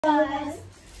Guys,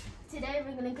 today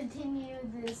we're gonna continue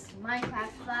this Minecraft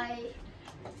fight.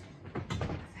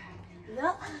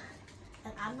 Yep.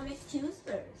 And I'm gonna choose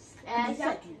first. And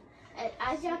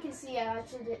as y'all can see, I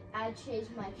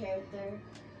changed my character.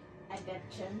 I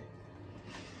gotcha.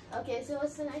 Okay, so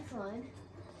what's the next one?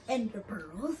 Ender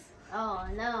pearls. Oh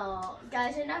no,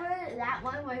 guys! Remember that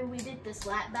one where we did the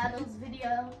slap battles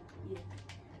video? Yeah.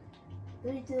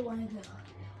 3, 2, 1, go.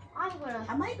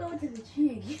 I might go into the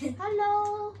tree again.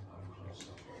 Hello.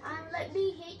 Let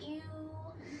me hit you.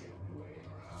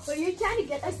 But you're trying to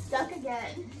get us stuck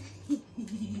again.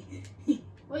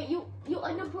 Wait, you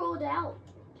underpearled out.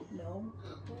 No.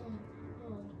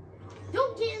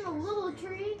 Don't get in the little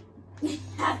tree.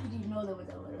 How did you know there was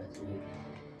a little tree?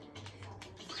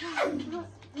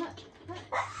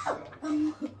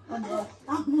 I'm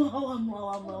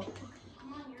low.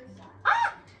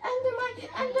 Ah! Endermite!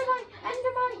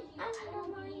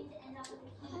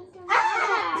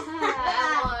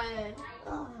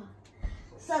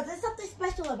 So there's something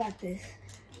special about this.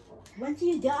 Once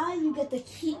you die, you get to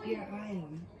keep your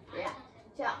iron. Yeah.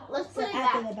 So let's put it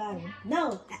after back. the battle.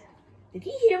 No. Did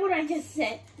you hear what I just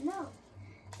said? No.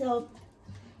 So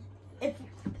if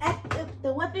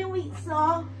the weapon we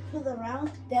saw for the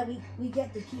round that we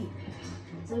get to keep.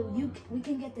 So we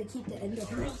can get to keep the ender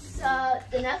pearl. So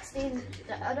the next thing,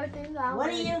 the other thing that what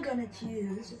are you gonna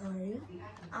choose, Aria?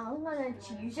 I'm gonna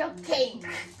choose a cake.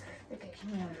 Okay.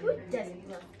 Who doesn't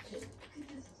love cake?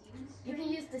 You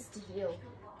can use this to heal.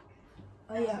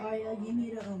 Oh yeah, Aria, you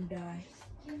need to die.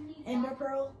 Ender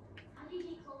pearl.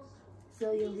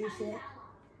 So you'll reset.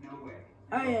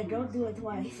 Aria, don't do it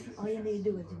twice. All you need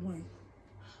to do is once.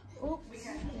 Oops.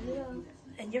 Yeah.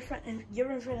 And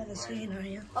you're in front of the screen,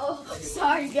 Aria. Oh,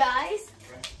 sorry guys.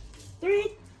 3,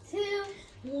 2,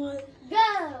 1,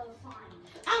 go!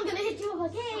 I'm gonna hit you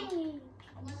with a cake.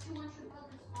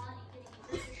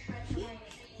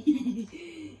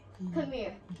 Come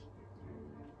here.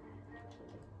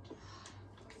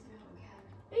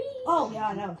 Oh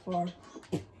yeah, that was far.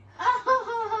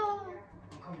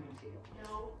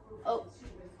 Oh.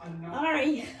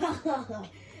 Aria,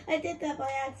 I did that by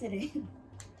accident.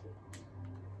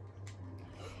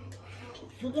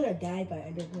 We're gonna die by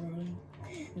underground.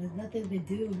 There's nothing to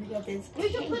do. We got this. We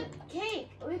can put cake.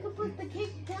 We can put the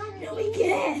cake down. No, we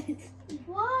can't.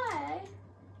 Why?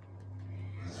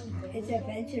 It's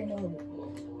adventure mode.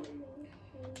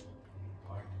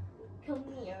 Come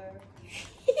here.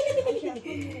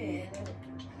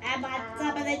 I'm on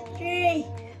top of the tree.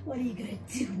 What are you gonna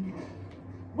do now?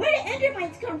 Where did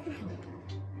endermites come from?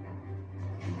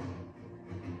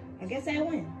 I guess I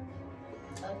win.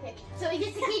 Okay, so we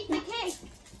get to keep the cake.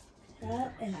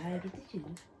 And I get to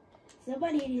choose.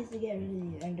 Somebody needs to get rid of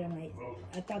these endermites.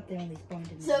 I thought they only spawned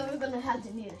in So we're gonna have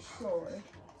to need a sword.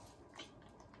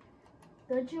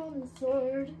 Don't you want a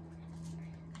sword?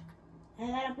 I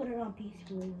gotta put it on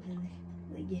peaceful and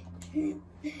like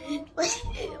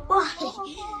why?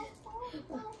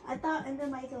 I thought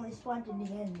endermites only spawned in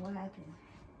the end. What happened?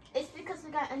 It's because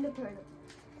we got ender pearl.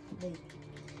 Wait.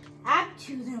 I'm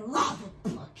choosing lava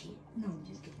bucket. No, I'm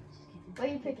just kidding. What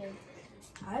are you picking?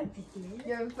 I'm picking.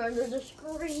 You're in front of the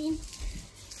screen.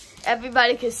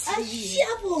 Everybody can A see.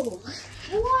 shovel.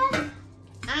 What?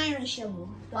 Iron shovel.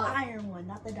 The Oh. iron one,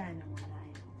 not the diamond one.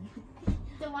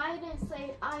 Then why didn't it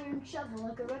say iron shovel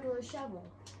like a regular shovel?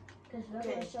 Because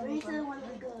regular Okay, shovel. 3, 2, 1,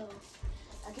 let's go.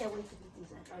 I can't wait to beat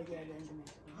these. Oh yeah, the enderman.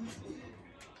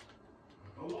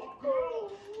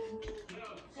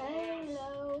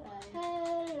 Hello.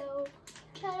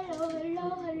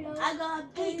 I got a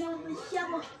big old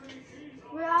shovel.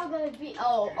 We're all gonna be.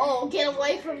 Oh, get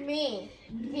away from me.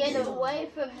 Get away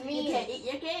from me. You can't eat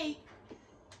your cake.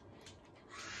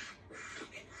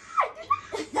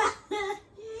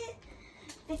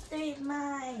 Victory is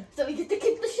mine. So we get to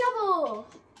keep the shovel.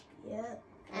 Yep.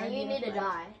 And you need to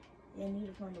die. Yeah, I need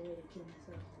to find a way to kill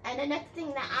myself. And the next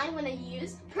thing that I'm gonna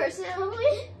use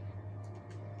personally,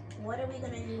 What are we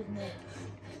gonna use next?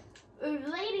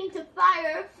 relating to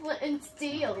fire, flint, and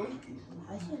steel.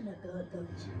 I shouldn't have go to the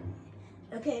tree.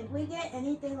 Okay, if we get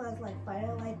anything like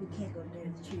firelight, we can't go near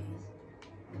the trees.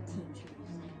 Team trees.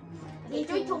 Okay,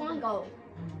 3, 2, 1, go.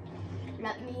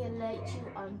 Let me light you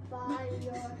on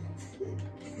fire.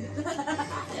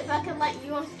 If I can light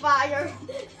you on fire,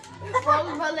 what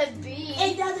will it be?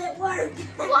 It doesn't work.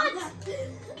 What? Do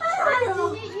I have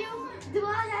to hit you? Do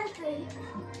I have to?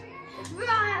 Bro, I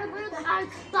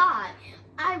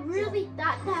really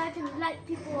thought that I can light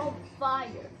people on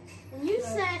fire. And you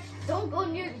said don't go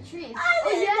near the trees. I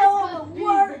didn't yes, know go it near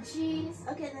worked. the trees.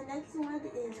 Okay, the next one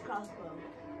is crossbow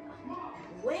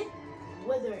with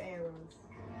wither arrows.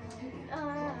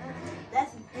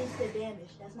 That's instant damage.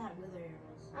 That's not wither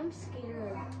arrows. I'm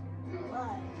scared.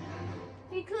 Why?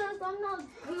 Because I'm not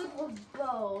good with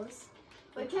bows.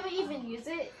 But can we even use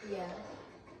it? Yeah.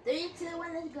 3, 2,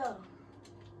 1, let's go.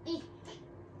 Eek.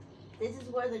 This is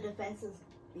where the defenses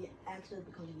actually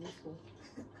become useful.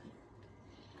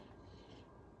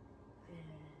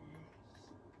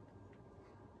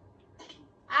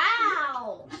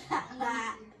 Ow!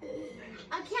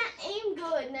 I can't aim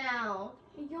good now.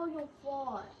 Yo, your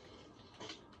fault.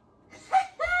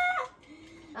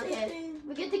 Okay,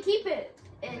 we get to keep it.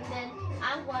 And then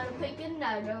I'm going to pick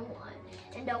another one.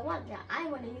 And the one that I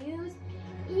want to use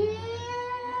is...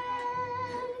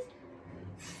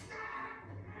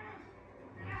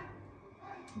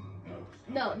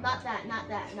 No, not that.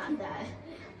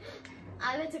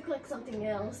 I meant to click something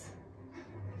else.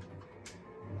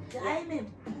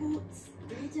 Diamond boots.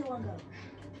 3, 2, 1, go.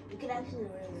 You can actually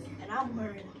wear it. And I'm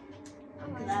wearing it.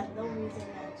 Because I have no reason to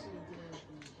actually do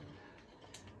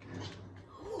it.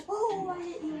 Oh, I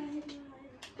hit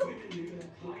you.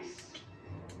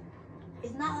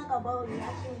 It's not like a bow. You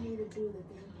actually need to do the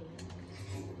thing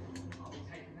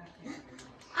here.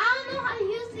 I don't know how to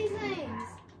use these things.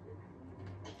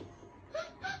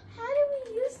 How do we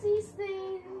use these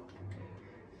things?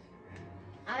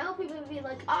 I hope people will be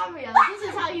like, Aria, this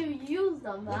is how you use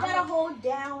them. You gotta hold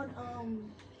down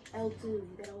L2. You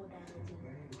gotta hold down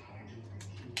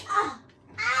L2. Ah!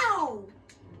 Ow!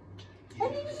 I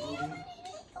need to heal.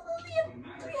 I only have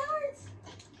 3 hearts.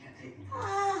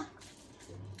 Ah!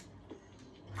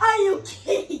 Are you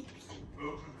kidding?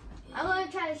 I'm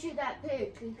gonna try to shoot that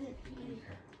pig.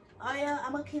 Aria,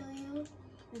 I'm gonna kill you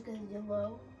because you're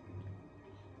low.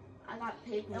 I got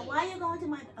pig. And why are you going to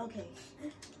my... Okay.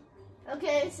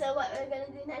 Okay, so what we're gonna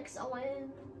do next,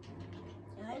 Owen?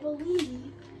 I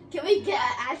believe... Can we get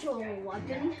an actual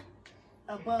weapon?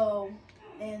 A bow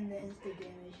and the instant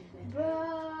damage. Bro.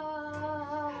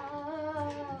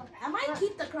 I might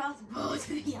keep the crossbow,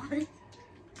 to be honest.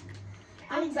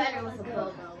 I'm better with a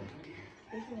bow though.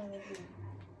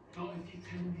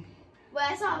 Wait,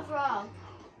 I saw a frog.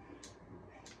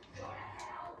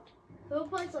 Who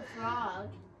plays a frog?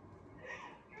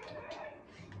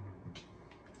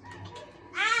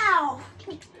 Ow!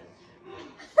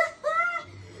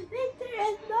 Victor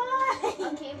is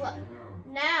mine! Okay, well,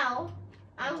 now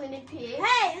I'm gonna pick.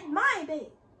 Hey, it's mine,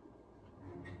 babe.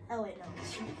 Oh, wait, no.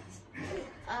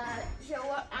 So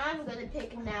what I'm gonna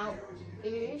pick now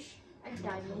is a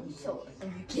diamond sword. Are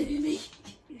you kidding me?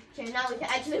 So now we can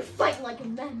actually fight like a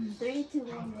man. 3, 2,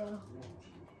 1, go.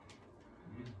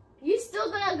 You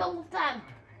still gonna go with that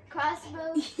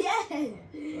crossbow? Yes!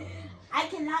 I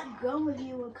cannot go with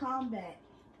you in combat.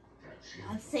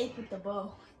 I'm safe with the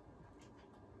bow.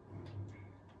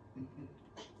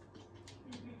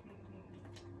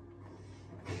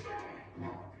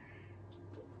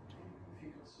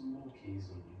 Some more keys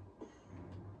on you.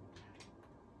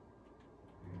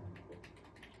 What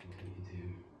can you do?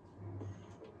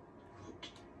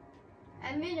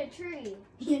 I'm in a tree.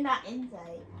 You're not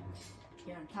inside.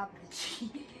 You're on top of the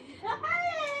tree.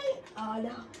 Hey! Oh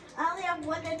no. I only have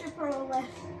 1 ender pearl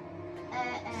left.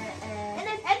 And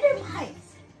it's ender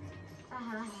mice. I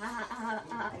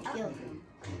killed him.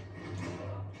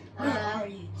 Where are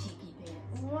you, cheeky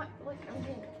pants? What I'm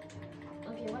doing?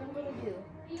 Okay, what I'm gonna do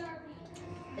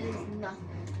is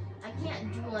nothing. I can't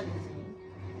do anything.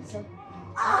 So,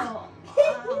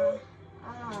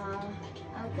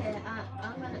 okay,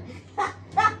 I'm gonna.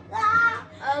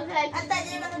 Okay. I thought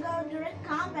you were gonna go direct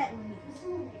combat with me.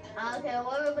 Okay,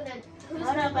 what we're gonna.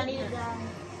 Hold up, I need to die.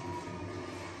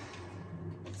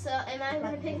 So, am I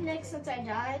gonna pick next since I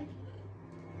died?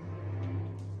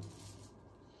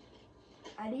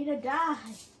 I need to die.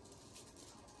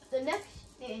 The next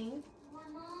thing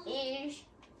is.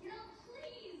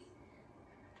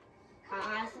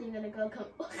 I'm actually gonna go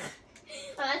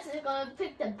I'm actually gonna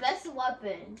pick the best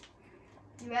weapon.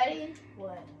 You ready?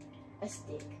 What? A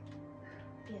stick.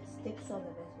 Yeah, sticks are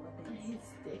the best I weapons. hate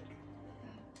stick.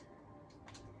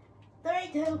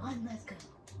 3, 2, 1, let's go.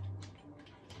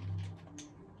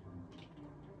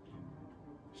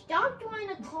 Stop trying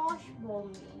to crossbow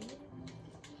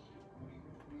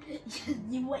me.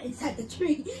 You went inside the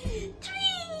tree.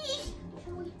 Tree!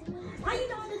 Why are you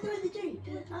not destroying the tree?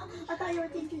 Huh? I thought you were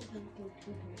teaching.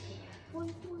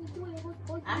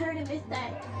 I heard it missed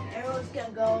that. Arrows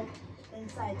can go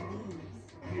inside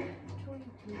leaves.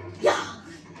 Yeah!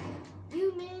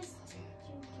 You missed.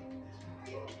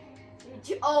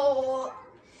 Oh,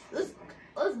 let's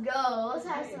go. Let's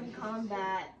have some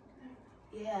combat.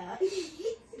 Yeah.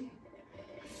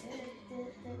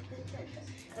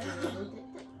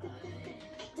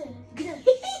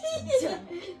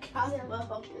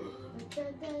 Crossbow.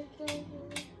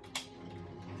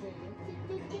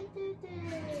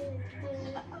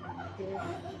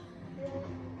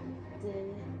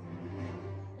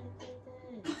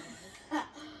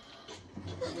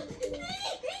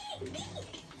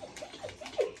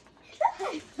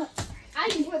 I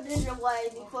just put this away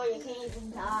before you can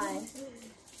even die.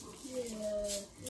 Yeah.